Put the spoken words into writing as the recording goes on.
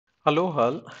Hello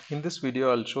Hal, in this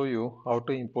video I'll show you how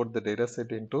to import the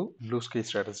dataset into BlueSky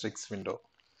Statistics window.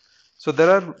 So there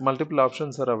are multiple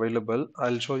options are available.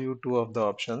 I'll show you two of the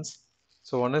options.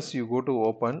 So one is you go to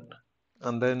open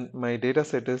and then my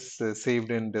dataset is saved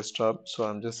in desktop. So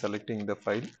I'm just selecting the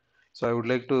file. So I would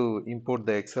like to import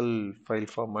the Excel file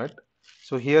format.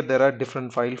 So here there are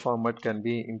different file format can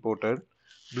be imported.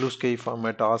 BlueSky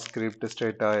format, R script,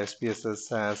 Stata, SPSS,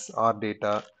 SAS, R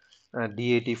data,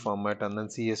 DAT format and then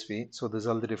CSV. So these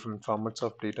are the different formats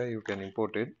of data you can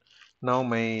import it. Now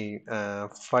my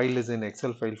file is in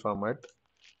Excel file format.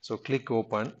 So click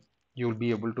open. You will be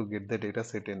able to get the data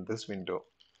set in this window.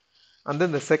 And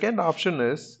then the second option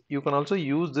is you can also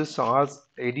use this as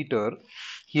editor.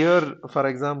 Here, for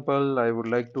example, I would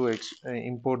like to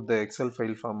import the Excel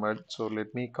file format. So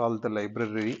let me call the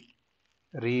library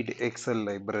read Excel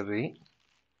library.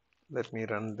 Let me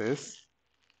run this.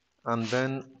 And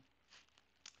then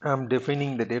I'm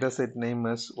defining the dataset name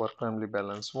as work family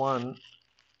balance 1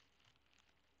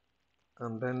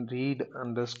 and then read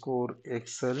underscore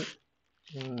Excel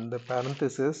in the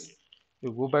parenthesis.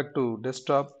 You go back to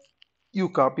desktop, you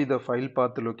copy the file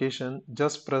path location,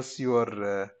 just press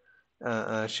your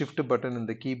shift button in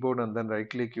the keyboard and then right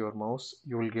click your mouse.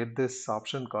 You will get this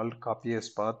option called copy as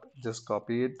path. Just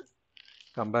copy it,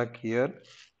 come back here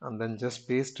and then just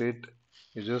paste it.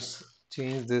 You just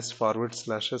change this forward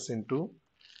slashes into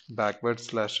backward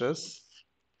slashes.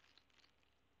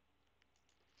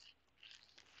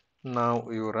 Now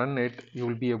you run it, you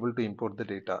will be able to import the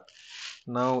data.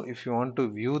 Now if you want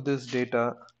to view this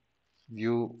data,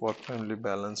 view work family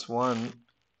balance 1,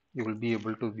 you will be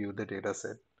able to view the data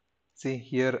set. See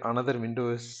here another window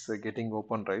is getting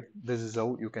open, right? This is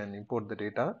how you can import the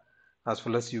data as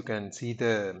well as you can see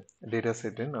the data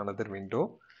set in another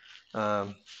window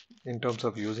in terms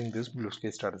of using this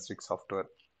BlueSky Statistics software.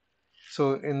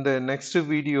 So in the next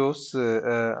videos,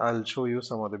 I'll show you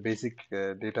some of the basic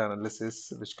data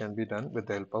analysis which can be done with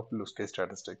the help of BlueSky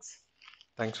Statistics.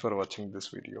 Thanks for watching this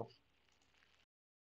video.